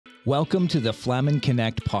Welcome to the Flaman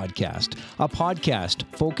Connect podcast, a podcast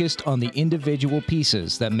focused on the individual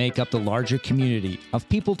pieces that make up the larger community of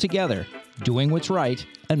people together, doing what's right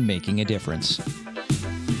and making a difference.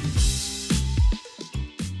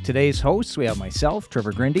 Today's hosts, we have myself,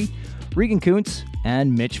 Trevor Grinde, Regan Kunz,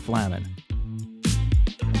 and Mitch Flaman.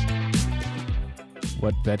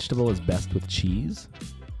 What vegetable is best with cheese?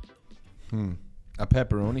 A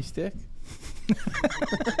pepperoni stick?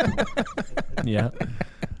 Yeah.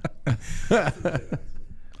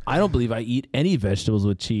 I don't believe I eat any vegetables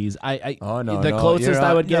with cheese. The closest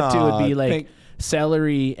I would get to would be like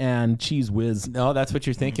celery and cheese whiz. No, that's what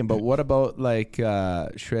you're thinking. But what about like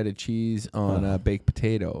shredded cheese on a baked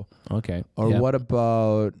potato? Okay. Or what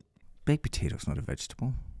about... Baked potato's not a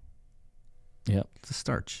vegetable. Yep. It's a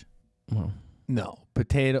starch. Well, No,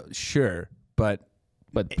 potato, sure. But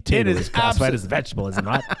potato is classified as a vegetable, is it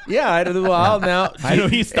not? yeah, I don't know. Well, now... I know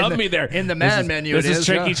he stumped me there. In the man menu, This is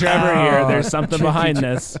tricky Trevor here. There's something behind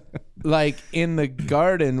this. Like in the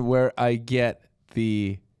garden where I get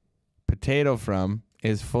the potato from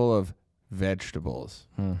is full of vegetables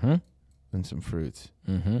Mm-hmm. and some fruits,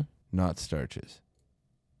 not starches.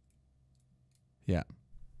 Yeah.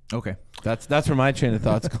 Okay. That's where my train of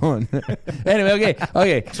thought's going. Anyway,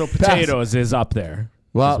 okay. So potatoes is up there.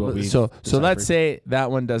 Well, so let's say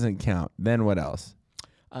that one doesn't count. Then what else?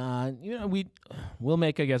 We'll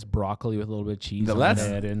make, I guess, broccoli with a little bit of cheese on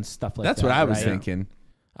it and stuff like that. That's what I was thinking.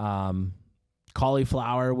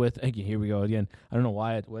 Cauliflower with, here we go again. I don't know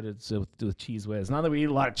what it's with cheese whiz. Not that we eat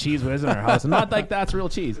a lot of cheese whiz in our house. Not like that's real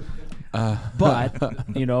cheese. But,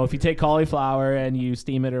 if you take cauliflower and you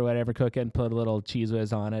steam it or whatever, cook it and put a little cheese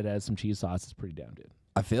whiz on it, add some cheese sauce, it's pretty damn good.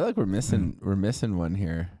 I feel like we're missing one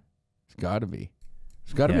here. It's got to be.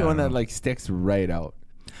 It's got to be one that like sticks right out.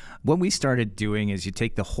 What we started doing is you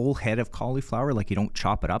take the whole head of cauliflower, like you don't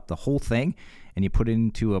chop it up, the whole thing, and you put it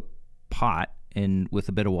into a pot, and with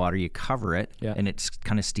a bit of water, you cover it, and it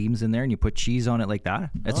kind of steams in there, and you put cheese on it like that.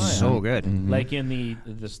 That's so good. Mm-hmm. Like in the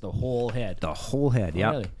whole head. The whole head, yeah.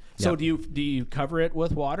 Really? So do you cover it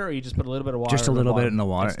with water, or you just put a little bit of water? Just a little bit in the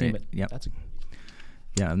water. And steam it.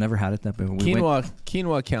 Yep. I've never had it that way.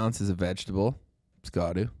 Quinoa counts as a vegetable. It's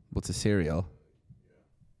got to. What's a cereal?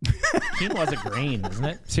 Quinoa's a grain, isn't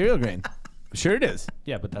it? Cereal grain. Sure it is.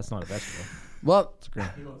 Yeah, but that's not a vegetable. Well, It's a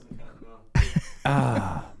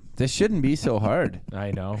grain. this shouldn't be so hard. I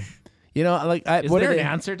know. Is there an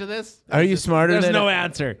answer to this? Are you smarter There's than no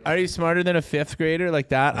answer. Are you smarter than a fifth grader like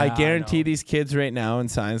that? I guarantee these kids right now in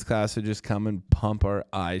science class would just come and pump our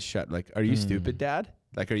eyes shut. Like, are you stupid, Dad?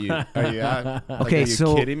 Like, are you Okay,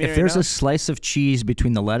 so if there's a slice of cheese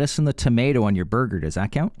between the lettuce and the tomato on your burger, does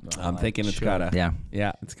that count? I'm thinking it's gotta. Yeah.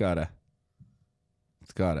 Yeah, it's gotta.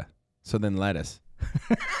 So then lettuce.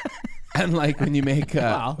 And like when you make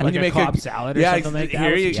when you make Cobb salad or something like that.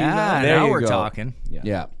 Here you Yeah, there now you we're go. talking.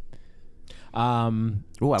 Yeah.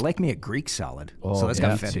 Oh, I like me a Greek salad. So that's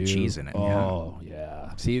got feta cheese in it. Oh,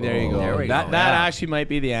 yeah. See, there you go. There we that go. that actually might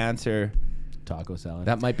be the answer. Taco salad.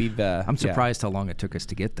 That might be the. I'm surprised how long it took us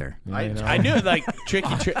to get there. I knew like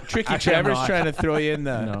tricky Trevor's trying to throw you in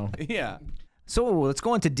the. No. Yeah. So let's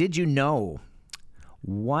go on to Did You Know?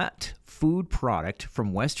 What food product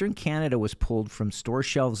from Western Canada was pulled from store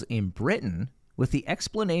shelves in Britain with the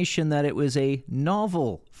explanation that it was a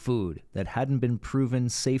novel food that hadn't been proven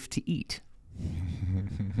safe to eat?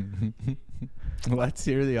 Let's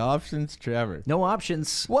hear the options, Trevor. No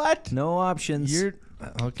options. What? No options. You're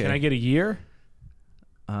okay. Can I get a year?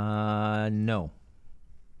 No.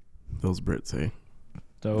 Those Brits, eh?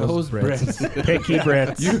 Those Brits. Picky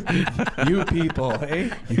Brits. You people, eh?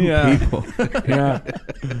 Yeah. People. Yeah.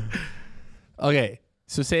 Okay,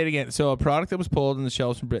 so say it again. So a product that was pulled in the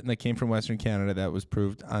shelves from Britain that came from Western Canada that was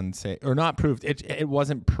proved unsafe, or not proved. It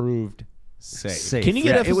wasn't proved safe. Can you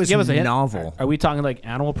Yeah, give us a hint? novel. Are we talking like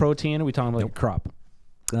animal protein? Or are we talking like crop?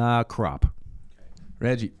 Crop.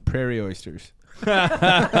 Reggie, prairie oysters.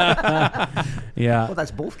 Yeah. Well,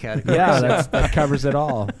 that's both categories. Yeah, that covers it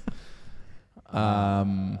all.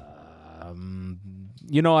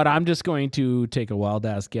 You know what? I'm just going to take a wild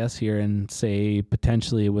ass guess here and say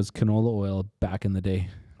potentially it was canola oil back in the day.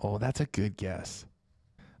 Oh, that's a good guess.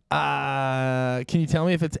 Can you tell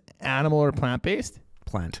me if it's animal or plant based?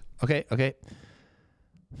 Plant. Okay.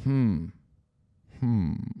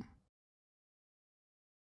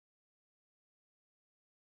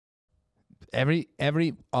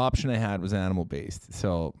 Every option I had was animal based.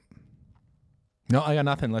 So no, I got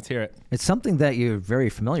nothing. Let's hear it. It's something that you're very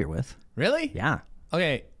familiar with. Really? Yeah.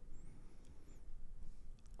 Okay.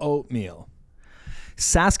 Oatmeal.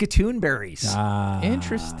 Saskatoon berries.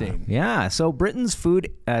 Interesting. Yeah, so Britain's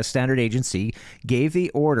Food Standard Agency gave the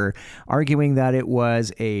order, arguing that it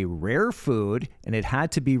was a rare food and it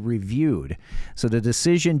had to be reviewed. So the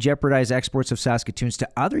decision jeopardized exports of Saskatoons to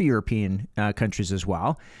other European countries as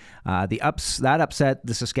well. That upset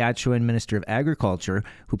the Saskatchewan Minister of Agriculture,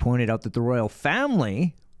 who pointed out that the royal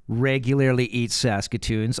family regularly eats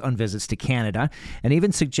Saskatoons on visits to Canada, and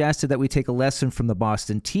even suggested that we take a lesson from the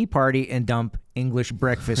Boston Tea Party and dump English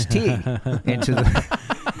breakfast tea into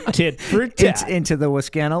the Tit for tat. into the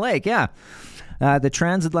Wascana Lake. Yeah. The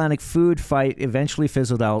transatlantic food fight eventually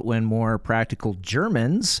fizzled out when more practical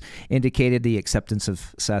Germans indicated the acceptance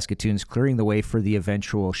of Saskatoons, clearing the way for the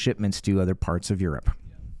eventual shipments to other parts of Europe.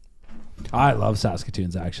 I love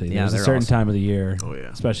Saskatoons, actually. Yeah, There's a they're certain awesome. time of the year, Oh,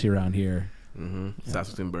 yeah. especially around here.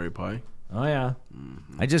 Saskatoon berry pie. Oh, yeah.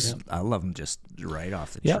 I love them just right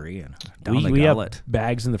off the Yep. tree and down the We gullet. have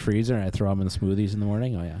bags in the freezer, and I throw them in the smoothies in the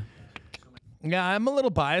morning. Oh, yeah. Yeah, I'm a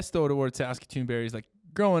little biased though towards Saskatoon berries. Like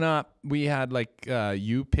growing up, we had like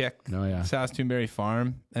you pick Oh, yeah. Saskatoon berry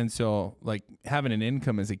farm, and so like having an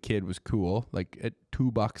income as a kid was cool, like at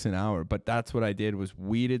 $2 an hour. But that's what I did was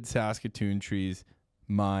weeded Saskatoon trees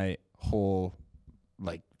my whole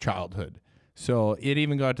like childhood. So it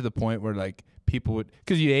even got to the point where like people would,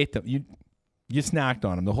 because you ate them, you snacked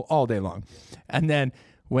on them all day long, and then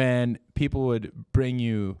when people would bring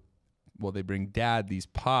you, well, they bring Dad these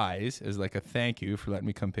pies as like a thank you for letting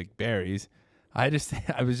me come pick berries. I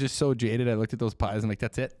was just so jaded. I looked at those pies and like,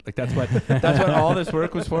 that's it. Like that's what all this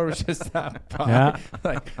work was for, was just that pie. Yeah.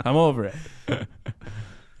 Like I'm over it. Yeah.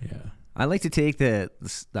 I like to take the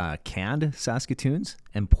canned Saskatoons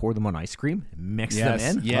and pour them on ice cream, mix them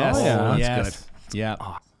in. Yes. Oh, yeah. Yes. Yeah.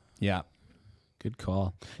 Yeah. Good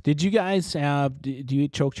call. Did you guys have, do you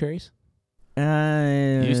eat choke cherries?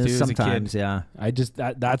 Used to as a sometimes, kid. yeah. I just,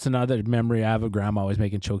 that's another memory I have of Grandma always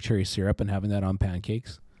making choke cherry syrup and having that on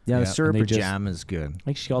pancakes. Yeah, the Yeah, syrup and or they just- jam is good. I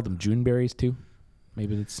think she called them June berries too.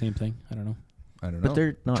 Maybe it's the same thing. I don't know. I don't know. But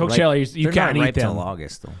they're not Choke ripe. cherries, you They're can't not eat ripe them. till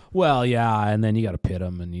August, though. Well, yeah, and then you got to pit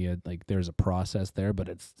them, and you had, like there's a process there, but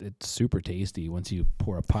it's super tasty once you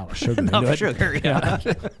pour a pile of sugar into Enough it. sugar, yeah.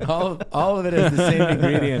 all of it is the same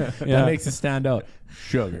ingredient Yeah. that makes it stand out.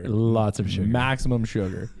 Sugar. Lots of sugar. Maximum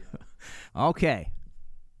sugar. Okay.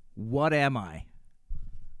 What am I?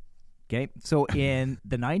 Okay. So in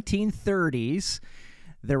the 1930s,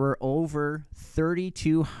 there were over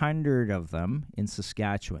 3,200 of them in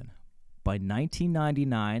Saskatchewan. By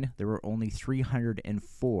 1999, there were only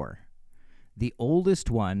 304. The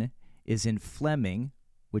oldest one is in Fleming,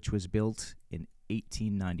 which was built in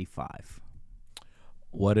 1895.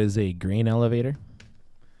 What is a grain elevator?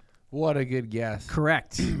 What a good guess.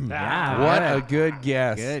 Correct. Yeah. What a good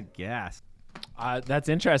guess. Good guess. That's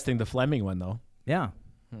interesting, the Fleming one, though. Yeah.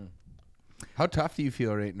 How tough do you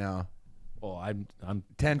feel right now? Oh, I'm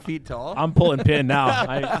 10 feet tall? I'm pulling pin now.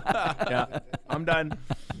 I'm done.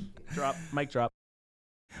 Mic drop.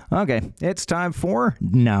 Okay, it's time for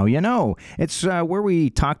Now You Know. It's where we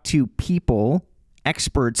talk to people,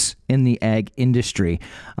 experts in the ag industry.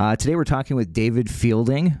 Today we're talking with David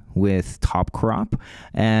Fielding with TopKrop,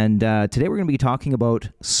 and today we're going to be talking about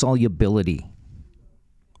solubility.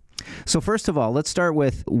 So first of all, let's start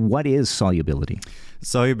with what is solubility?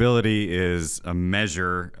 Solubility is a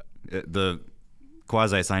measure. The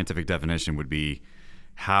quasi-scientific definition would be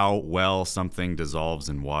how well something dissolves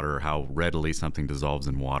in water, how readily something dissolves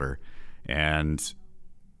in water. And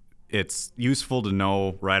it's useful to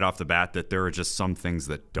know right off the bat that there are just some things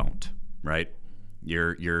that don't, right?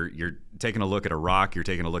 You're taking a look at a rock, you're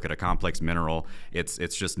taking a look at a complex mineral, it's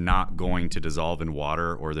just not going to dissolve in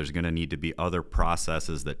water, or there's going to need to be other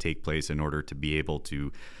processes that take place in order to be able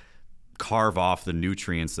to carve off the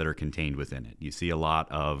nutrients that are contained within it. You see a lot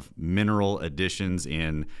of mineral additions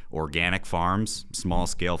in organic farms, small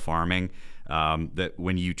scale farming, that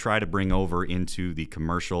when you try to bring over into the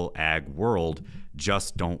commercial ag world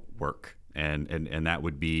just don't work. And that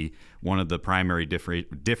would be one of the primary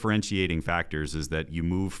differentiating factors, is that you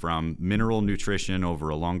move from mineral nutrition over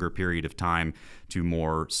a longer period of time to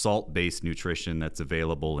more salt-based nutrition that's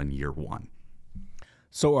available in year one.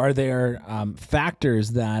 So are there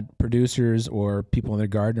factors that producers or people in their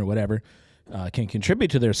garden or whatever can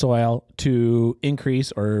contribute to their soil to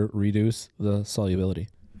increase or reduce the solubility?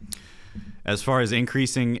 As far as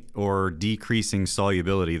increasing or decreasing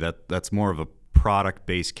solubility, that's more of a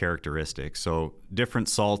product-based characteristic. So different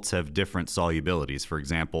salts have different solubilities. For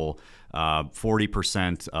example,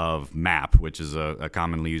 40% of MAP, which is a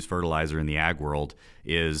commonly used fertilizer in the ag world,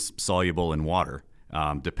 is soluble in water.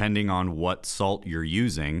 Depending on what salt you're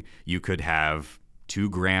using, you could have 2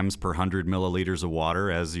 grams per 100 milliliters of water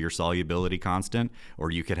as your solubility constant, or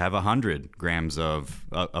you could have 100 grams of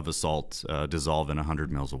a salt dissolve in 100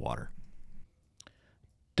 mils of water.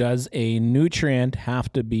 Does a nutrient have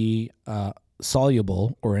to be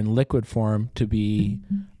soluble or in liquid form to be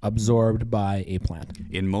absorbed by a plant?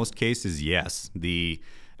 In most cases, yes. The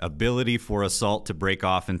ability for a salt to break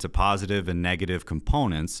off into positive and negative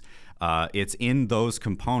components, it's in those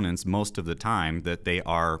components most of the time that they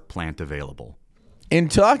are plant available. In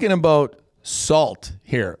talking about salt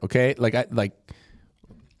here, okay, like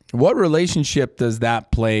what relationship does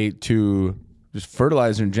that play to just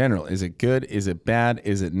fertilizer in general? Is it good? Is it bad?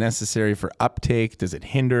 Is it necessary for uptake? Does it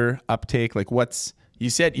hinder uptake? Like you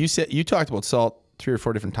talked about salt 3 or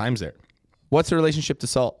 4 different times there. What's the relationship to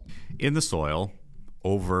salt? In the soil,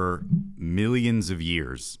 over millions of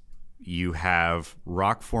years, you have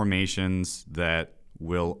rock formations that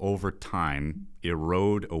will over time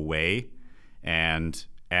erode away, and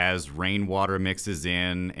as rainwater mixes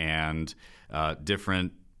in and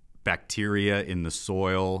different bacteria in the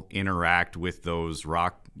soil interact with those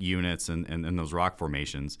rock units and those rock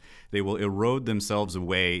formations, they will erode themselves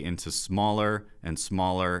away into smaller and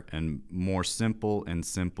smaller and more simple and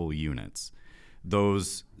simple units.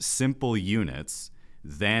 Those simple units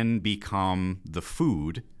then become the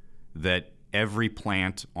food that every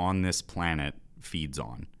plant on this planet feeds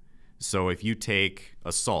on. So if you take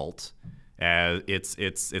a salt, it's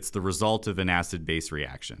the result of an acid-base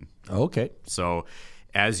reaction. Okay. So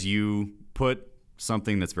as you put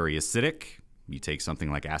something that's very acidic, you take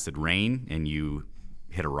something like acid rain and you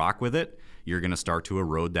hit a rock with it, you're going to start to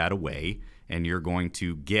erode that away, and you're going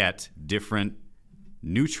to get different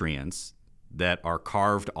nutrients that are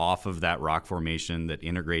carved off of that rock formation that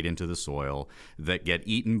integrate into the soil, that get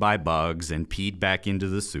eaten by bugs and peed back into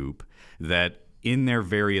the soup, that in their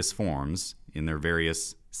various forms, in their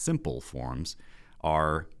various simple forms,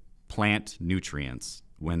 are plant nutrients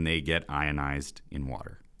when they get ionized in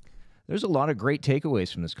water. There's a lot of great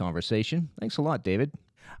takeaways from this conversation. Thanks a lot, David.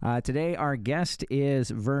 Today, our guest is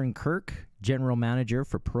Vern Kirk, General Manager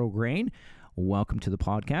for ProGrain. Welcome to the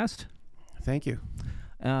podcast. Thank you.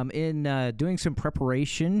 In doing some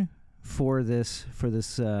preparation for this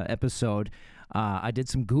episode, I did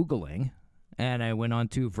some Googling, and I went on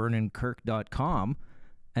to vernonkirk.com,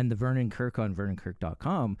 and the Vernon Kirk on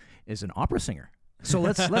vernonkirk.com is an opera singer. So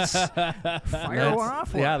let's fire one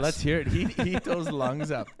off. Yeah, let's hear it. Heat those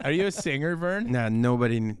lungs up. Are you a singer, Vern? No,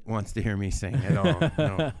 nobody wants to hear me sing at all.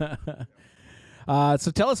 No.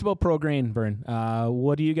 So tell us about ProGrain, Vern.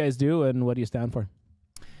 What do you guys do, and what do you stand for?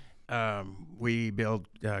 We build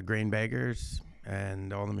grain baggers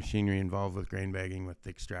and all the machinery involved with grain bagging, with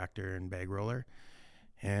the extractor and bag roller.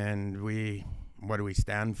 And what do we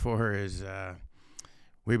stand for is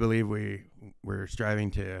we believe we're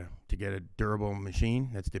striving to get a durable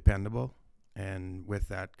machine that's dependable, and with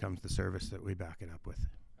that comes the service that we back it up with. 100%.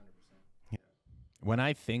 Yeah. When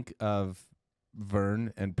I think of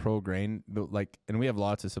Vern and ProGrain, and we have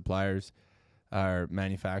lots of suppliers, or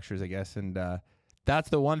manufacturers, I guess, and that's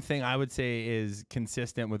the one thing I would say is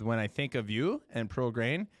consistent with when I think of you and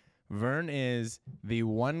ProGrain. Vern is the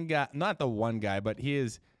one guy, not the one guy, but he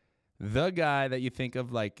is the guy that you think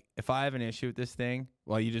of, like, if I have an issue with this thing,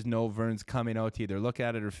 well, you just know Vern's coming out to either look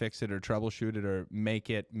at it or fix it or troubleshoot it or make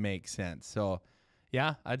it make sense. So,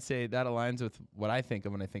 yeah, I'd say that aligns with what I think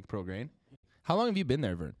of when I think ProGrain. How long have you been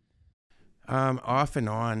there, Vern? Off and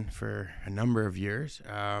on for a number of years,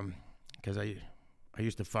 because I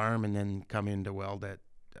used to farm and then come in to weld at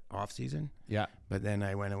off season. Yeah. But then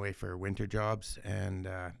I went away for winter jobs and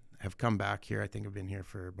have come back here. I think I've been here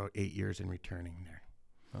for about 8 years and returning there.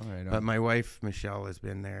 All right. But my wife, Michelle, has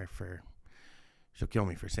been there she'll kill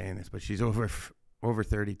me for saying this, but she's over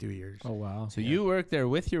 32 years. Oh, wow. So you work there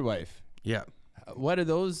with your wife? Yeah. What do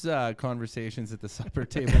those conversations at the supper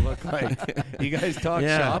table look like? You guys talk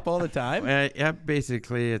shop all the time? Yeah,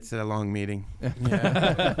 basically it's a long meeting.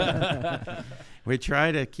 Yeah. We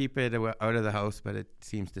try to keep it out of the house, but it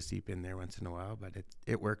seems to seep in there once in a while, but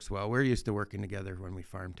it works well. We're used to working together when we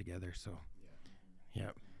farm together, so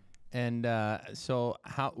yeah. And so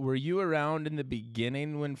how were you around in the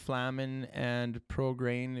beginning when Flaman and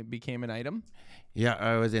ProGrain became an item? Yeah,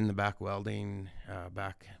 I was in the back welding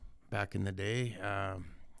back in the day.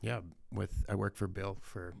 I worked for Bill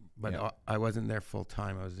but I wasn't there full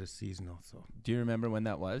time. I was just seasonal. So do you remember when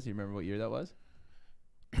that was? Do you remember what year that was?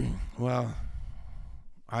 Well,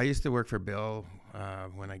 I used to work for Bill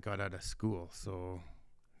when I got out of school, so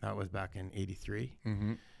that was back in '83.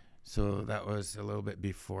 Mm-hmm. So that was a little bit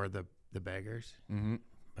before the baggers. Mm-hmm.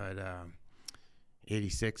 But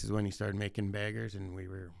 '86 is when he started making baggers, and we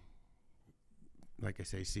were like I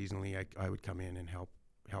say, seasonally, I would come in and help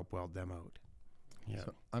weld them out. Yeah.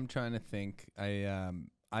 So I'm trying to think.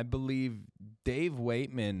 I believe Dave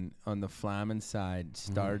Waitman on the Flaman side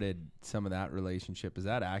started some of that relationship. Is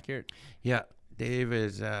that accurate? Yeah. Dave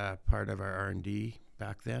is part of our R&D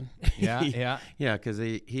back then. Yeah, yeah. Yeah, because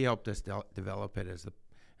he helped us develop it as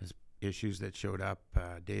issues that showed up.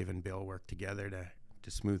 Dave and Bill worked together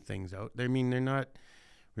to smooth things out. I mean, they're not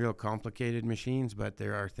real complicated machines, but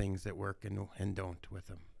there are things that work and don't with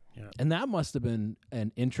them. Yeah. And that must have been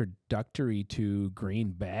an introductory to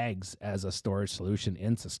green bags as a storage solution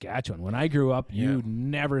in Saskatchewan. When I grew up, you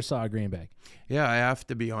never saw a green bag. Yeah, I have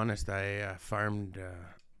to be honest. I farmed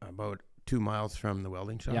about 2 miles from the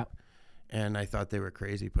welding shop. Yep. And I thought they were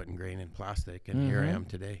crazy putting grain in plastic, and here I am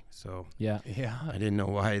today. So yeah, I didn't know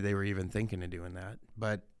why they were even thinking of doing that.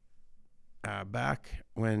 But back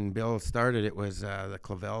when Bill started, it was the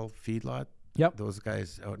Clavel feedlot. Yep. Those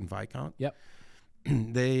guys out in Viscount. Yep.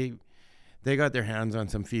 They got their hands on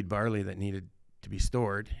some feed barley that needed to be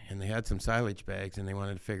stored, and they had some silage bags, and they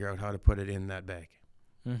wanted to figure out how to put it in that bag.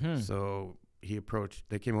 So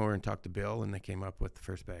they came over and talked to Bill, and they came up with the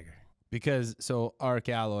first bagger. Because Arc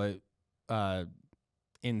Alloy,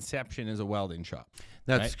 inception is a welding shop.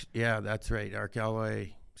 That's right? That's right. Arc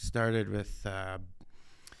Alloy started with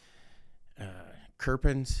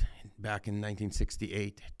Kirpins back in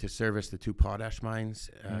 1968 to service the 2 potash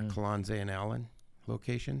mines, Kunz and Allen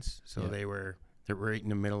locations. So they were right in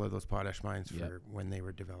the middle of those potash mines for when they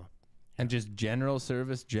were developed. And just general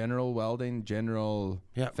service, general welding, general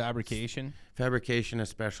fabrication? Fabrication,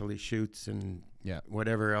 especially chutes and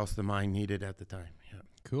whatever else the mine needed at the time. Yeah.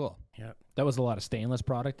 Cool. Yeah. That was a lot of stainless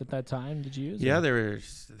product at that time. Did you use? Yeah,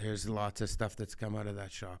 there's lots of stuff that's come out of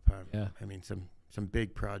that shop. I mean, some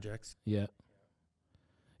big projects. Yeah.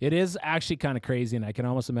 It is actually kind of crazy, and I can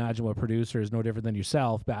almost imagine what producer is no different than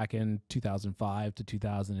yourself back in 2005 to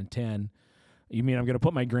 2010. You mean I'm going to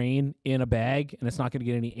put my grain in a bag and it's not going to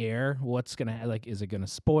get any air? What's going to, is it going to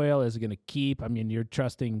spoil? Is it going to keep? I mean, you're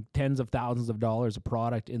trusting tens of thousands of dollars of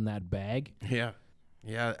product in that bag. Yeah.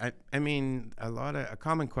 Yeah. I mean, a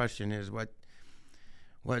common question is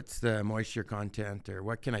what's the moisture content, or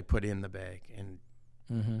what can I put in the bag? And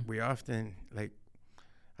we often, like,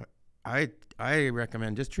 I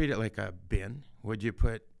recommend just treat it like a bin.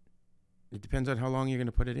 It depends on how long you're going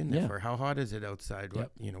to put it in there for. How hot is it outside?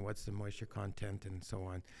 What's the moisture content and so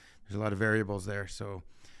on. There's a lot of variables there. So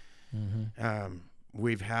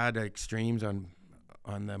we've had extremes on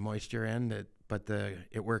the moisture end, but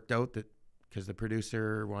it worked out that because the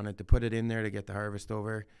producer wanted to put it in there to get the harvest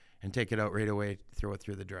over and take it out right away, throw it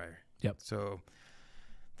through the dryer. Yep. So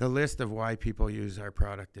the list of why people use our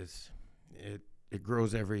product it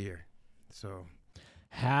grows every year. So.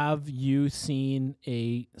 Have you seen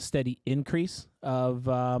a steady increase of,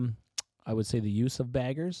 I would say, the use of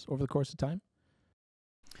baggers over the course of time?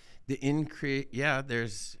 The increase,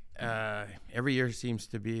 there's every year seems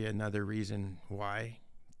to be another reason why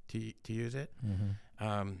to use it.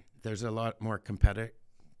 There's a lot more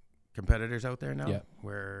competitors out there now,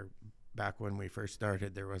 where back when we first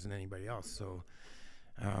started, there wasn't anybody else. So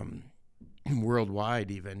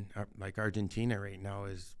worldwide, even like Argentina right now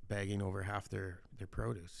is bagging over half their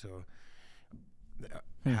produce. So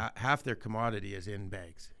half their commodity is in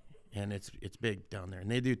bags, and it's big down there,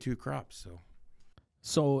 and they do 2 crops.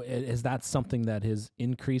 So is that something that has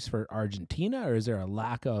increased for Argentina, or is there a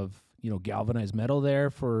lack of galvanized metal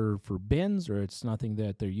there for bins, or it's nothing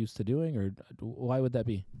that they're used to doing, or why would that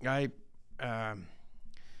be? I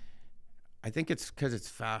think it's because it's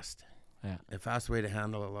fast. Yeah. A fast way to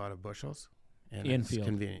handle a lot of bushels, and in it's field.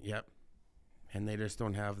 Convenient. Yep. And they just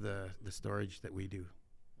don't have the storage that we do.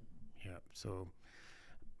 Yeah. So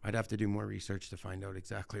I'd have to do more research to find out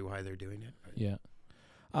exactly why they're doing it. But. Yeah.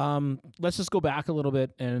 Let's just go back a little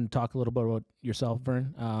bit and talk a little bit about yourself,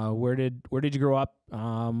 Vern. Where did you grow up?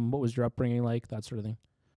 What was your upbringing like? That sort of thing.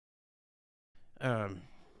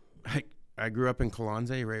 I grew up in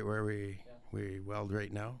Kunz, right where we weld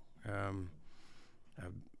right now.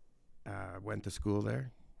 I went to school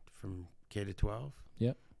there from K to 12.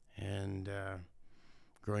 Yep. And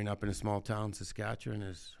growing up in a small town, Saskatchewan,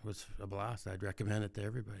 was a blast. I'd recommend it to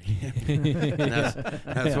everybody. And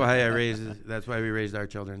that's why we raised our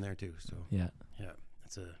children there too. So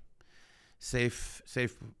it's a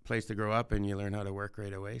safe place to grow up, and you learn how to work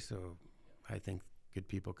right away. So I think good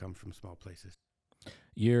people come from small places.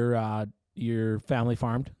 Your family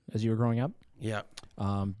farmed as you were growing up? Yeah.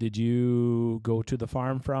 Did you go to the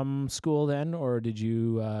farm from school then, or did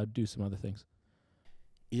you do some other things?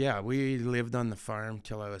 Yeah, we lived on the farm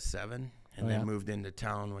till I was 7, and then moved into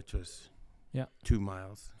town, which was 2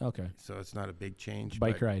 miles. Okay. So it's not a big change.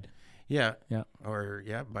 Bike ride. Yeah. Yeah. Or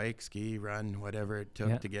bike, ski, run, whatever it took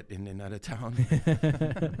Yeah. to get in and out of town.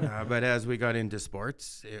 But as we got into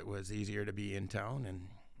sports, it was easier to be in town, and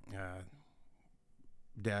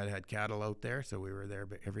Dad had cattle out there, so we were there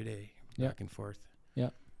every day, back and forth. Yeah.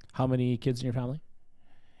 How many kids in your family?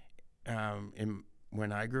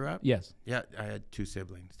 When I grew up, Yes. yeah, I had 2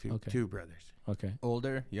 siblings, two brothers. Okay.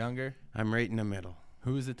 Older, younger? I'm right in the middle.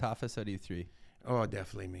 Who's the toughest out of you 3? Oh,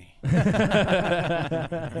 definitely me.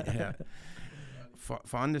 Yeah.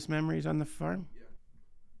 Fondest memories on the farm?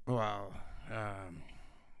 Yeah. Well,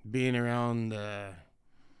 being around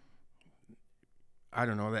I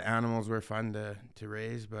don't know, the animals were fun to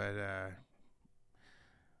raise, but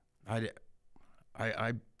I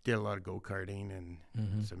did a lot of go-karting and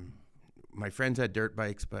my friends had dirt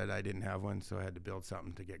bikes, but I didn't have one, so I had to build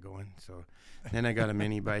something to get going. So then I got a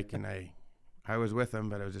mini bike, and I was with them,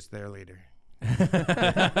 but I was just there later.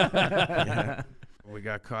 Yeah. We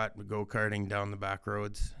got caught go-karting down the back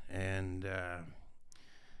roads, and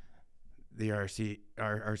the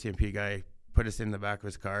RCMP guy put us in the back of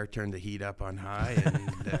his car, turned the heat up on high,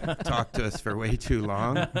 and talked to us for way too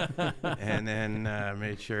long, and then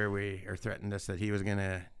made sure threatened us that he was going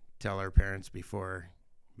to tell our parents before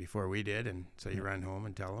we did, and so you run home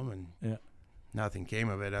and tell them, and nothing came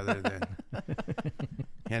of it other than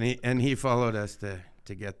and he followed us to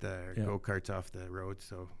get the go-karts off the road,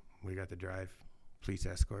 so we got to drive. Police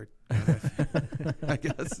escort, I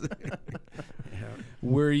guess.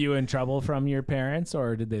 Were you in trouble from your parents,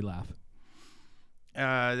 or did they laugh?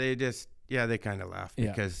 They just they kind of laughed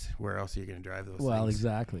because where else are you going to drive those Well, things?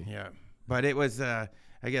 exactly. Yeah, but it was I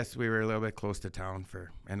guess we were a little bit close to town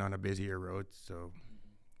and on a busier road, so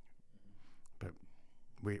but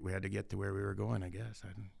we had to get to where we were going, I guess.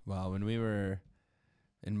 Well, when we were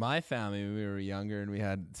in my family, when we were younger and we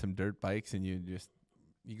had some dirt bikes, and you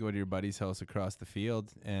go to your buddy's house across the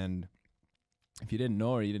field, and if you didn't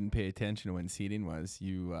know or you didn't pay attention to when seeding was,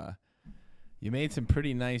 you made some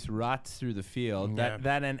pretty nice ruts through the field.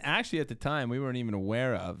 That and actually at the time we weren't even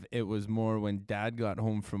aware of. It was more when Dad got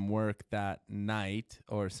home from work that night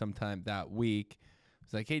or sometime that week. It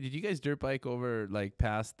was like, hey, did you guys dirt bike over like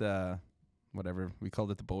past the whatever we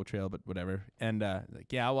called it, the bow trail, but whatever. And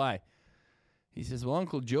like, yeah, why? He says, well,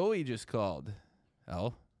 Uncle Joey just called.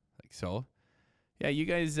 Oh, like so. Yeah, you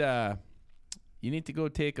guys, you need to go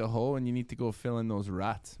take a hoe and you need to go fill in those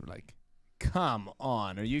ruts. We're like, come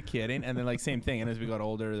on, are you kidding? And then like same thing. And as we got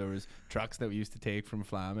older, there was trucks that we used to take from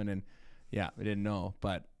Flaman, and we didn't know,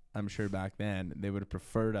 but I'm sure back then they would have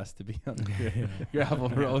preferred us to be on the gravel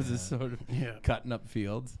roads, sort of cutting up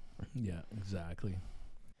fields. Yeah, exactly.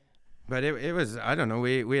 But it was, I don't know,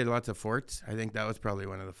 we had lots of forts. I think that was probably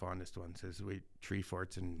one of the fondest ones, is tree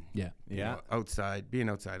forts and you know, being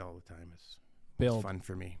outside all the time is fun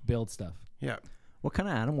for me. Build stuff. Yeah. What kind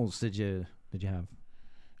of animals did you have?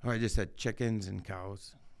 Oh, I just had chickens and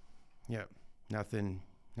cows. Yeah. Nothing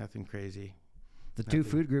crazy. The two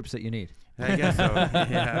food groups that you need. I guess so.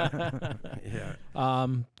 Yeah.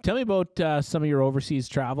 Tell me about some of your overseas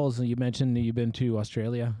travels. You mentioned that you've been to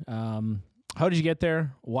Australia. How did you get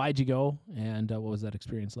there? Why'd you go? And what was that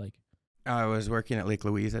experience like? I was working at Lake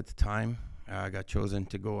Louise at the time. I got chosen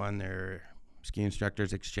to go on their ski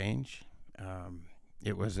instructors exchange.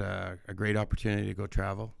 It was a great opportunity to go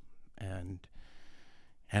travel and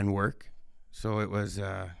work. So it was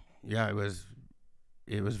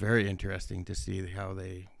it was very interesting to see how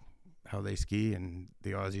they ski, and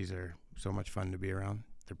the Aussies are so much fun to be around.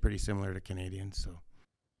 They're pretty similar to Canadians. So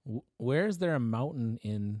where is there a mountain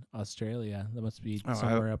in Australia? That must be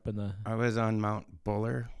somewhere up in the... I was on Mount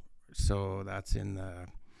Buller, so that's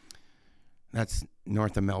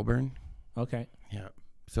north of Melbourne. Okay. Yeah.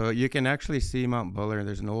 So you can actually see Mount Buller.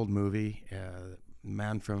 There's an old movie,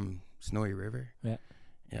 Man from Snowy River. Yeah.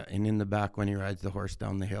 Yeah, and in the back when he rides the horse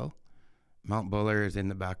down the hill, Mount Buller is in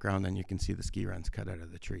the background, and you can see the ski runs cut out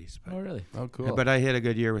of the trees. But, oh, really? Oh, cool. Yeah, but I had a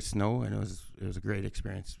good year with snow, and it was a great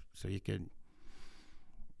experience. So you could,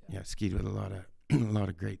 skied with a lot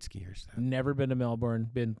of great skiers. Never been to Melbourne.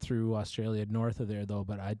 Been through Australia, north of there though.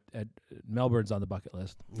 But Melbourne's on the bucket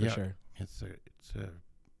list for sure. It's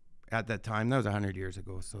at that time, that was 100 years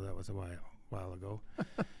ago, so that was a while ago.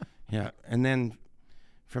 Yeah, and then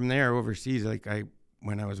from there overseas,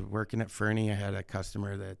 when I was working at Fernie, I had a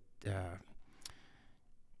customer that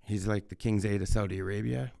he's like the King's Aid of Saudi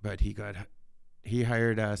Arabia, but he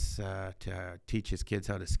hired us to teach his kids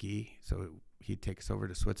how to ski. So he'd take us over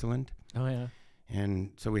to Switzerland. Oh yeah.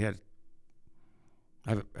 And so we had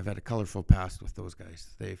I've had a colorful past with those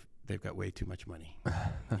guys. They've got way too much money.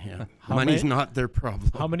 Yeah, How money's many- not their problem.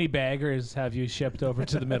 How many baggers have you shipped over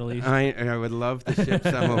to the Middle East? I would love to ship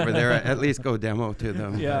some over there. At least go demo to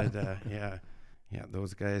them. Yeah. But, yeah.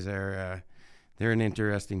 Those guys are. They're an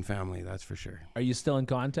interesting family, that's for sure. Are you still in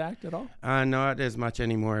contact at all? Not as much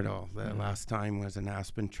anymore at all. The last time was an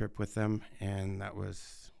Aspen trip with them, and that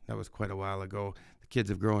was quite a while ago. The kids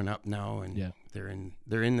have grown up now, and Yeah. they're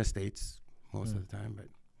in the States most of the time. But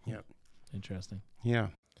yeah, Interesting. yeah.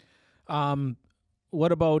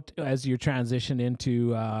 What about as you transition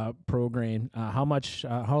into pro grain?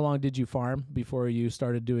 How long did you farm before you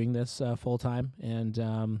started doing this full time?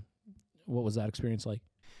 And what was that experience like?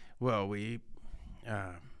 Well, we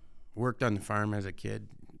worked on the farm as a kid,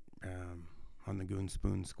 on the Goon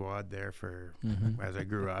Spoon squad there for as I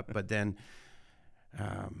grew up. But then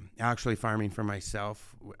actually farming for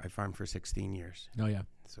myself, I farmed for 16 years. Oh yeah.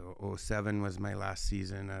 So 07 was my last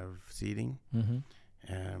season of seeding.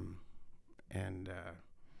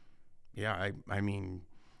 I mean,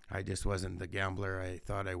 I just wasn't the gambler I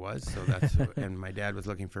thought I was. So that's and my dad was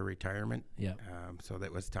looking for retirement. Yeah. So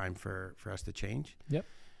that was time for us to change. Yep.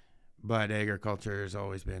 But agriculture has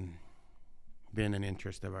always been an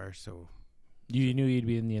interest of ours. So You knew you'd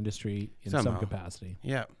be in the industry in some Somehow. capacity.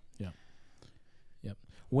 yeah. Yep.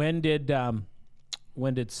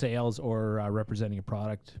 When did sales or representing a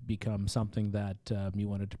product become something that you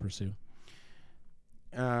wanted to pursue?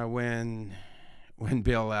 When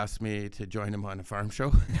Bill asked me to join him on a farm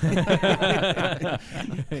show,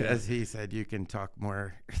 because he said you can talk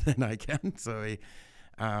more than I can. So he,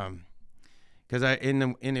 because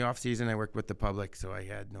in the off season I worked with the public, so I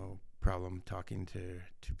had no problem talking to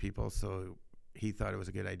people. So he thought it was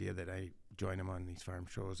a good idea that I join him on these farm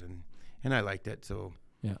shows, and I liked it. So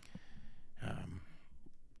Yeah.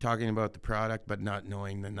 Talking about the product, but not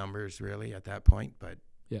knowing the numbers really at that point. But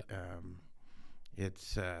Yeah.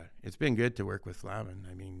 It's been good to work with Flaman.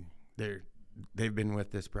 I mean, they've been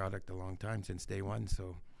with this product a long time, since day one.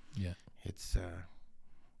 So Yeah. it's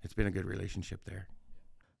been a good relationship there.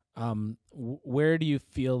 Where do you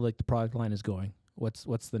feel like the product line is going?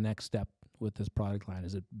 What's the next step with this product line?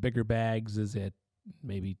 Is it bigger bags? Is it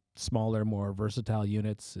maybe smaller, more versatile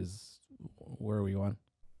units? Where are we going?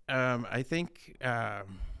 I think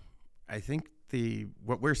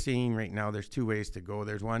what we're seeing right now, there's two ways to go.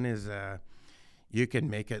 There's one is you can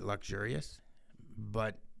make it luxurious,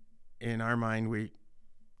 but in our mind,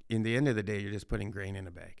 in the end of the day, you're just putting grain in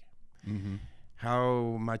a bag.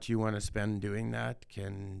 How much you want to spend doing that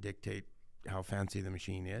can dictate how fancy the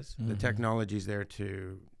machine is. The technology's there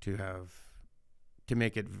to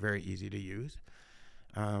make it very easy to use.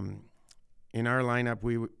 In our lineup,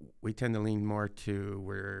 we tend to lean more to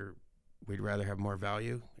where we'd rather have more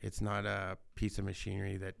value. It's not a piece of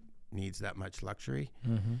machinery that needs that much luxury.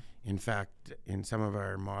 In fact, in some of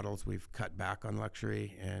our models, we've cut back on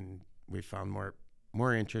luxury, and we've found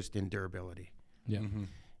more interest in durability. Yeah.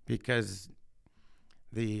 Because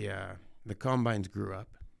the combines grew up,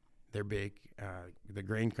 they're big. The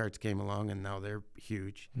grain carts came along, and now they're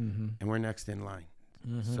huge, and we're next in line.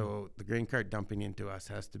 So the grain cart dumping into us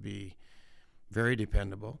has to be very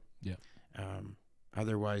dependable. Yeah.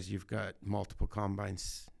 Otherwise, you've got multiple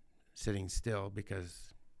combines sitting still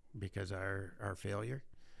because our failure.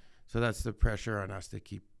 So that's the pressure on us to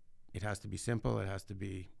keep. It has to be simple. It has to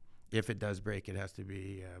be, if it does break, it has to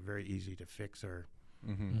be very easy to fix, or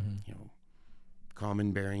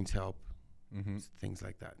common bearings help, things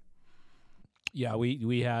like that. Yeah,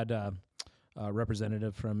 we had a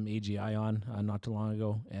representative from AGI on not too long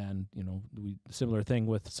ago, and similar thing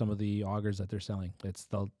with some of the augers that they're selling. It's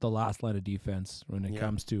the last line of defense when it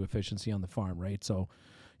comes to efficiency on the farm, right? So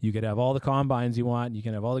you could have all the combines you want, you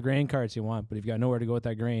can have all the grain carts you want, but if you've got nowhere to go with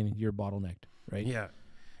that grain, you're bottlenecked, right? Yeah.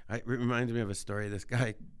 It reminds me of a story. This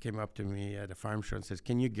guy came up to me at a farm show and says,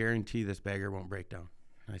 "Can you guarantee this bagger won't break down?"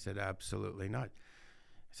 I said, "Absolutely not."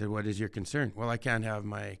 I said, "What is your concern?" "Well, I can't have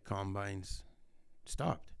my combines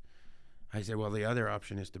stopped." I said, "Well, the other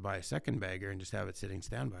option is to buy a second bagger and just have it sitting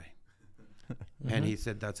standby." And he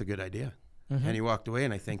said, "That's a good idea." And he walked away,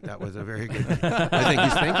 and I think that was a very good I think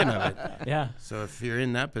he's thinking of it. Yeah. So if you're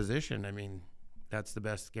in that position, I mean, that's the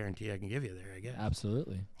best guarantee I can give you there, I guess.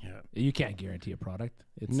 Absolutely. Yeah. You can't guarantee a product.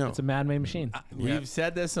 It's No. it's a man-made machine. We've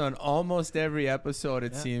said this on almost every episode,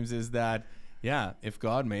 it seems, is that, if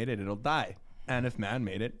God made it, it'll die. And if man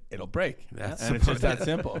made it, it'll break. And it's just that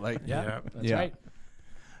simple. Like, That's right.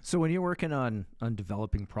 So when you're working on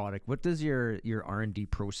developing product, what does your R&D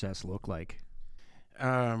process look like?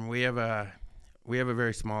 We have a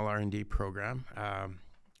very small R&D program,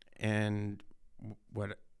 and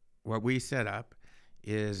what we set up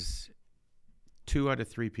is 2 out of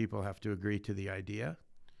 3 people have to agree to the idea,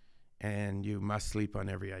 and you must sleep on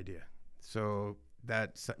every idea. So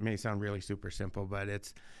that may sound really super simple, but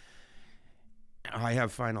I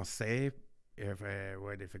have final say if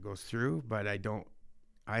it goes through, but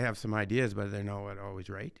I have some ideas, but they're not always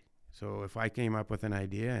right. So if I came up with an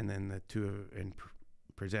idea and then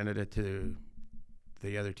presented it to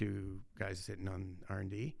the other 2 guys sitting on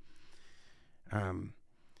R&D,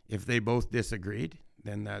 if they both disagreed,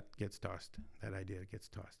 then that idea gets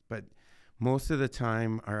tossed. But most of the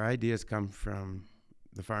time, our ideas come from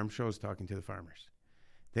the farm shows, talking to the farmers.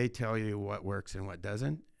 They tell you what works and what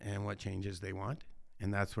doesn't, and what changes they want,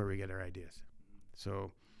 and that's where we get our ideas.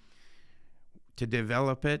 So to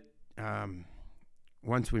develop it,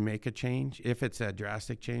 once we make a change, if it's a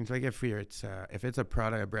drastic change, like if it's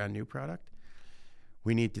a brand new product,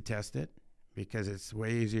 we need to test it, because it's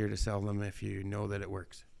way easier to sell them if you know that it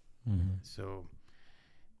works. Mm-hmm. So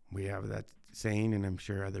we have that saying, and I'm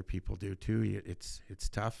sure other people do too. It's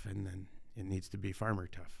tough, and then it needs to be farmer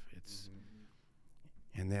tough.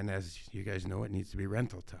 And then, as you guys know, it needs to be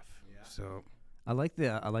rental tough. Yeah. So I like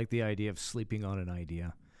the idea of sleeping on an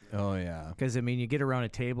idea. Oh yeah, because I mean, you get around a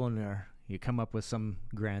table and you come up with some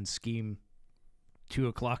grand scheme.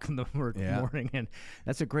 2:00 in the morning, and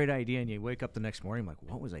that's a great idea. And you wake up the next morning, like,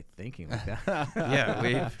 what was I thinking? Like that.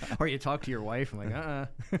 Yeah, or you talk to your wife, and like,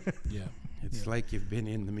 Yeah, it's like you've been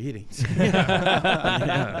in the meetings.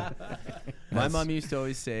 Yeah. My mom used to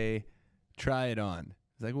always say, "Try it on."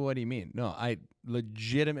 It's like, well, what do you mean? No, I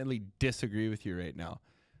legitimately disagree with you right now.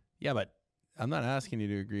 Yeah, but I'm not asking you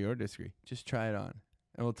to agree or disagree. Just try it on,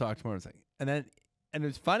 and we'll talk tomorrow. It's like, and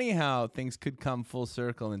it's funny how things could come full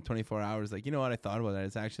circle in 24 hours. Like, you know what? I thought about that.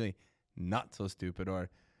 It's actually not so stupid. Or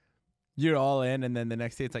you're all in, and then the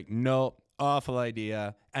next day it's like, no, awful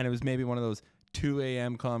idea. And it was maybe one of those 2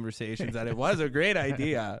 a.m. conversations that it was a great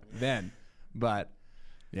idea then. But,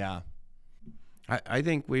 yeah. I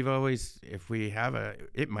think we've always, if we have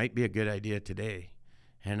it might be a good idea today.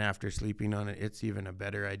 And after sleeping on it, it's even a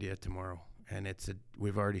better idea tomorrow. And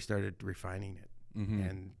we've already started refining it. Mm-hmm.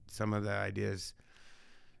 And some of the ideas...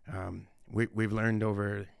 we've learned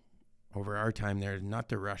over our time there not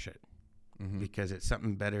to rush it, mm-hmm. because it's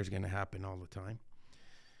something better is going to happen all the time.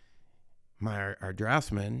 Our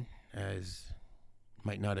draftsman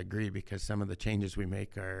might not agree, because some of the changes we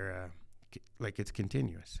make are like it's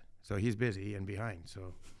continuous. So he's busy and behind.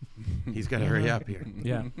 So he's got to hurry up here.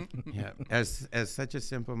 Yeah, yeah. As such a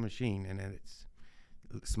simple machine, and it's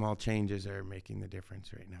small changes are making the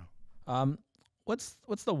difference right now.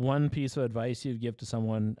 What's the one piece of advice you'd give to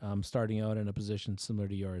someone starting out in a position similar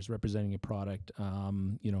to yours, representing a product,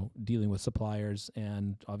 dealing with suppliers,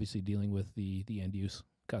 and obviously dealing with the end use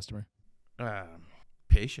customer?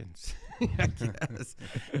 Patience, I guess,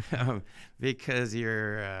 because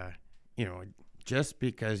you're, just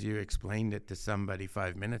because you explained it to somebody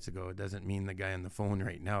 5 minutes ago, it doesn't mean the guy on the phone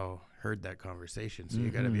right now heard that conversation. So you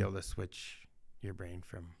got to be able to switch your brain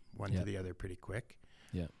from one to the other pretty quick.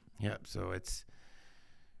 Yeah. Yeah. So it's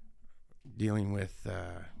dealing with,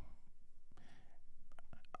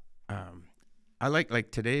 I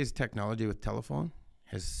like today's technology with telephone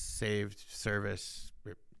has saved service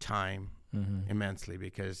time immensely,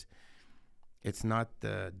 because it's not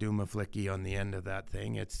the doom-a-flicky on the end of that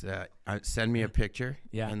thing. It's send me a picture,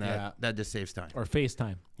 and that just saves time. Or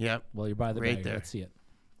FaceTime. Yeah. Well, you're by the right bag. there. Let's see it.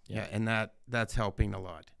 Yeah, and that's helping a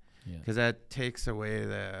lot, because that takes away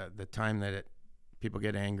the time that people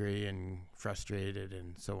get angry and frustrated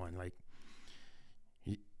and so on. Like,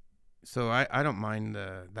 so I don't mind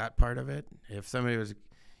that part of it. If somebody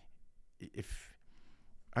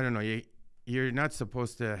I don't know, you're not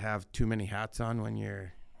supposed to have too many hats on when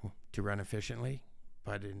you're to run efficiently,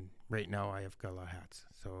 but right now I have got a lot of hats.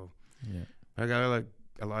 So I got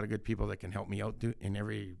a lot of good people that can help me out in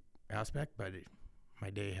every aspect, but my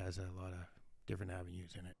day has a lot of different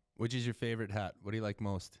avenues in it. Which is your favorite hat? What do you like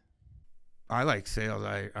most? I like sales.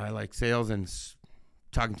 I like sales and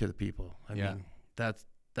talking to the people. I mean,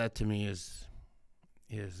 that to me is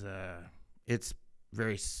it's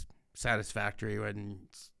very satisfactory when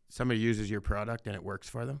somebody uses your product and it works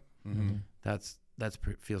for them. Mm-hmm. That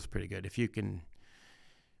feels pretty good. If you can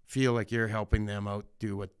feel like you're helping them out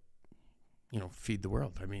do what, feed the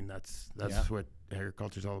world. I mean, that's what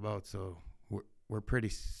agriculture is all about. So we're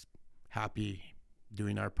pretty happy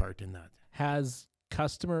doing our part in that. Has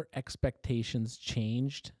customer expectations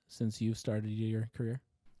changed since you've started your career?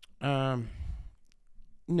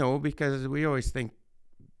 No, because we always think,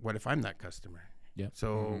 what if I'm that customer? Yeah.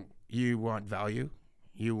 So you want value,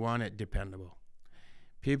 you want it dependable.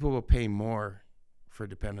 People will pay more for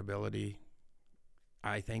dependability,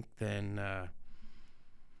 I think, than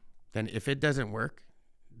then if it doesn't work,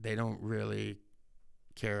 they don't really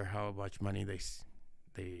care how much money they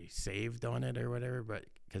saved on it or whatever, but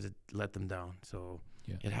because it let them down. So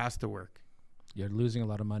it has to work. You're losing a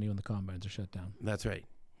lot of money when the combines are shut down. That's right.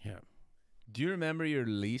 Yeah. Do you remember your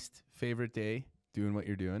least favorite day doing what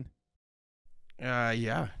you're doing?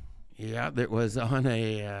 Yeah. That was on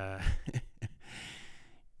a.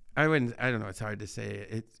 I don't know. It's hard to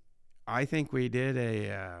say. I think we did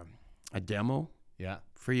a demo. Yeah.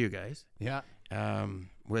 For you guys. Yeah.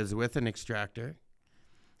 Was with an extractor,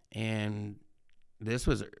 and this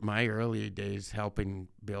was my early days helping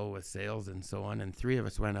Bill with sales and so on. And 3 of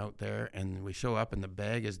us went out there, and we show up, and the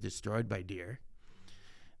bag is destroyed by deer.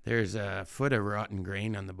 There's a foot of rotten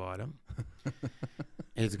grain on the bottom.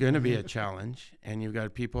 It's going to be a challenge, and you've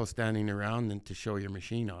got people standing around and to show your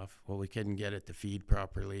machine off. Well, we couldn't get it to feed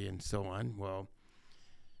properly and so on. Well,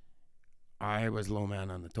 I was low man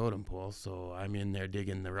on the totem pole, so I'm in there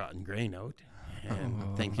digging the rotten grain out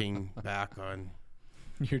and thinking back on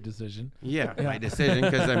your decision. Yeah, my decision,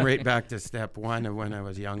 because I'm right back to step one of when I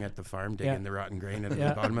was young at the farm digging the rotten grain at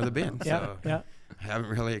the bottom of the bin. So I haven't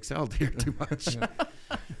really excelled here too much.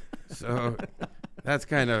 So that's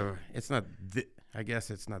kind of, it's not, I guess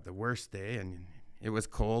it's not the worst day. And it was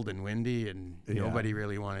cold and windy, and nobody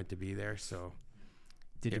really wanted to be there. So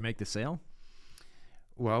did you make the sale?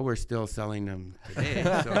 Well, we're still selling them today.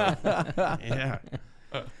 So yeah.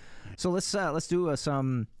 So let's do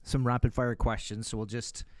some rapid fire questions. So we'll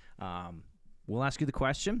just we'll ask you the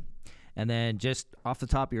question, and then just off the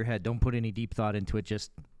top of your head, don't put any deep thought into it.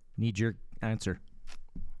 Just need your answer.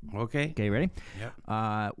 Okay. Okay, ready?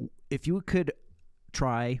 Yeah. If you could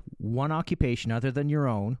try one occupation other than your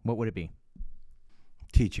own, what would it be?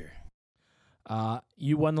 Teacher.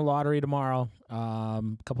 You won the lottery tomorrow. A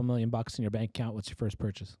couple $1 million in your bank account. What's your first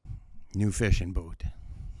purchase? New fishing boat.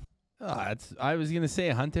 I was going to say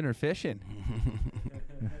hunting or fishing.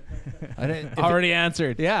 Already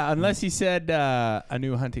answered. Yeah, unless you said a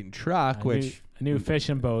new hunting truck, a new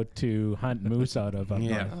fishing boat to hunt moose out of.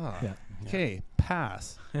 Yeah. Okay,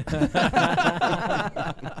 pass.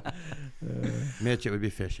 Mitch, it would be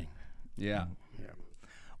fishing. Yeah.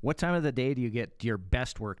 What time of the day do you get your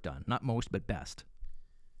best work done? Not most, but best.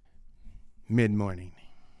 Mid-morning.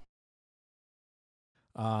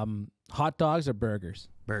 Hot dogs or burgers?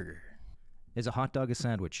 Burger. Is a hot dog a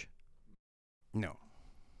sandwich? No.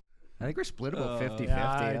 I think we're split about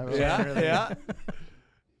 50-50.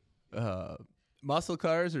 Yeah. Muscle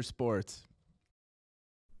cars or sports?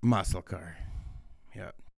 Muscle car. Yeah.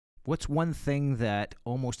 What's one thing that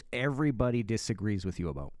almost everybody disagrees with you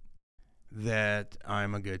about? That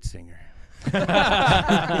I'm a good singer.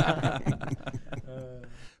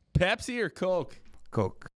 Pepsi or Coke?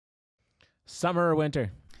 Coke. Summer or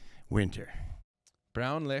winter? Winter.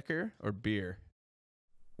 Brown liquor or beer?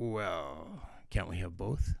 Well, can't we have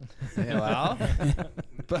both? Yeah, well,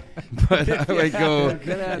 but I would go,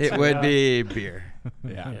 it would be beer.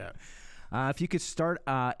 Yeah. If you could start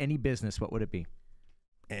any business, what would it be?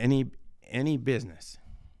 Any business.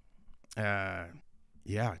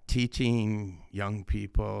 Teaching young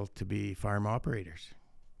people to be farm operators.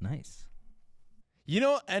 Nice. You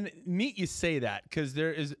know, and neat you say that, because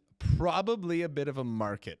there is probably a bit of a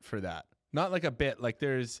market for that. Not like a bit, like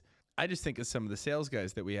I just think of some of the sales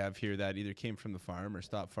guys that we have here that either came from the farm or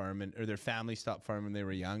stopped farming, or their family stopped farming when they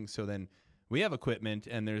were young. So then we have equipment,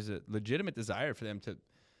 and there's a legitimate desire for them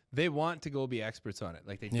they want to go be experts on it.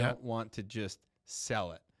 Like they don't want to just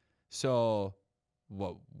sell it. So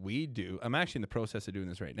what we do, I'm actually in the process of doing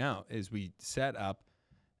this right now, is we set up,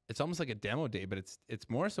 it's almost like a demo day, but it's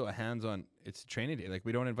more so a hands-on, it's a training day. Like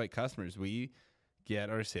we don't invite customers. We get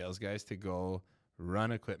our sales guys to go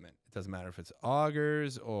run equipment. It doesn't matter if it's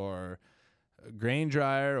augers or a grain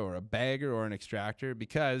dryer or a bagger or an extractor,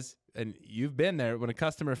 because, and you've been there, when a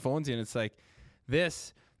customer phones you and it's like,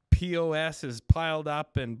 this POS is piled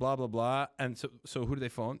up and blah, blah, blah. And so who do they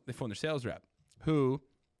phone? They phone their sales rep, who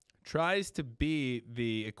tries to be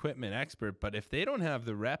the equipment expert, but if they don't have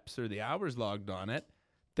the reps or the hours logged on it,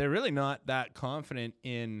 they're really not that confident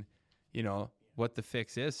in, what the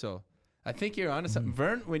fix is. So I think you're onto something.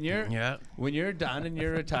 Vern, when you're done and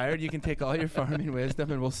you're retired, you can take all your farming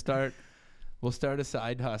wisdom and we'll start a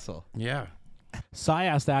side hustle. Yeah.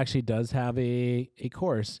 SciAst actually does have a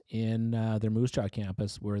course in their Moose Jaw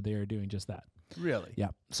campus where they are doing just that. Really? Yeah.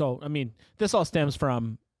 So, I mean, this all stems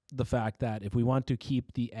from the fact that if we want to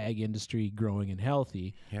keep the ag industry growing and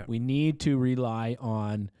healthy, we need to rely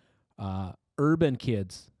on urban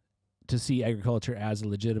kids to see agriculture as a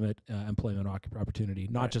legitimate employment opportunity,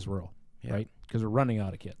 not just rural, right? Because we're running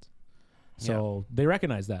out of kids. So they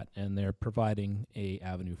recognize that, and they're providing a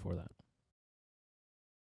avenue for that.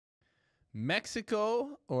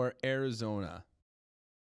 Mexico or Arizona?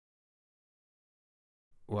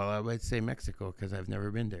 Well, I would say Mexico because I've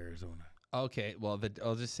never been to Arizona. Okay, well,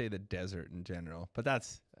 I'll just say the desert in general. But it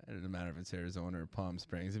doesn't matter if it's Arizona or Palm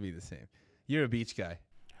Springs. It'd be the same. You're a beach guy.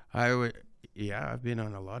 I've been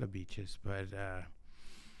on a lot of beaches, but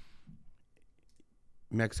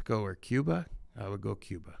Mexico or Cuba, I would go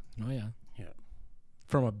Cuba. Oh, yeah. Yeah.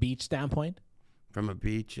 From a beach standpoint? From a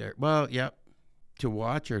beach, to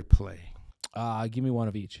watch or play. Give me one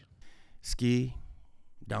of each. Ski,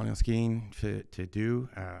 downhill skiing to do,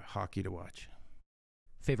 hockey to watch.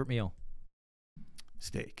 Favorite meal?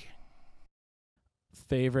 Steak.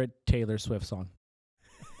 Favorite Taylor Swift song?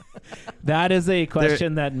 That is a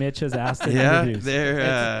question that Mitch has asked in interviews.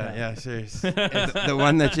 Serious. The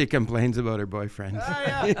one that she complains about her boyfriend.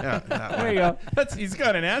 There you go. He's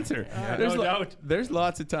got an answer. No doubt. There's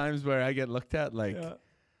lots of times where I get looked at like,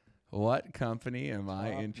 what company am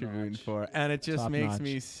I interviewing for? And it just makes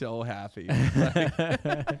me so happy.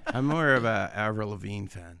 I'm more of a Avril Lavigne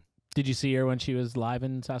fan. Did you see her when she was live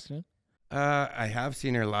in Saskatoon? I have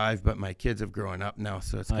seen her live, but my kids have grown up now,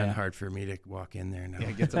 so it's kind of hard for me to walk in there now. Yeah,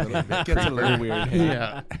 it gets a little weird.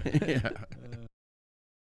 Yeah.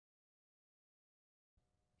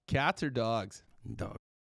 Cats or dogs? Dog.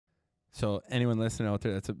 So anyone listening out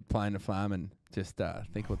there that's applying to Flaman, just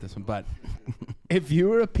think about this one. But if you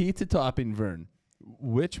were a pizza topping, Vern,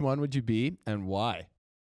 which one would you be and why?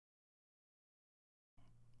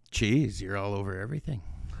 Cheese. You're all over everything.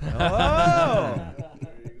 Oh!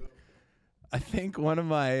 I think one of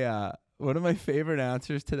my favorite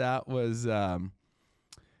answers to that was, and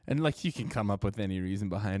like you can come up with any reason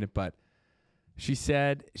behind it, but she's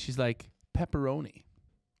like pepperoni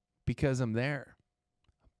because I'm there,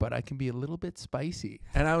 but I can be a little bit spicy.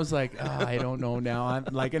 And I was like, I don't know now.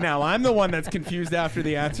 I'm the one that's confused after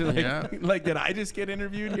the answer. Like, did I just get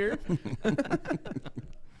interviewed here?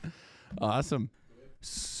 Awesome.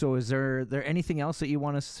 So is there anything else that you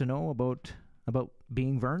want us to know about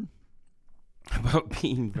being Vern? About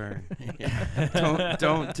being Vern. Yeah.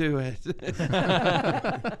 Don't do it.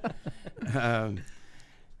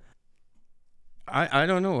 I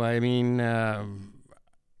don't know. I mean,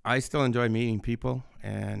 I still enjoy meeting people,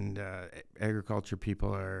 and agriculture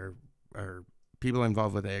people are people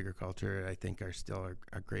involved with agriculture. I think are still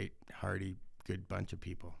a great, hearty, good bunch of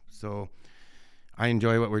people. So I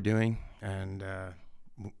enjoy what we're doing, and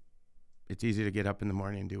it's easy to get up in the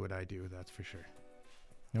morning and do what I do. That's for sure.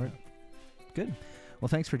 All right. Good. Well,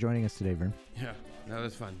 thanks for joining us today, Vern. Yeah, that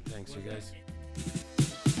was fun. Thanks, you guys.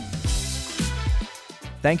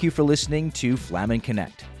 Thank you for listening to Flaman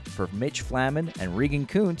Connect. For Mitch Flaman and Regan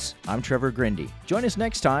Kunz, I'm Trevor Grinde. Join us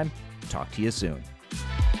next time. Talk to you soon.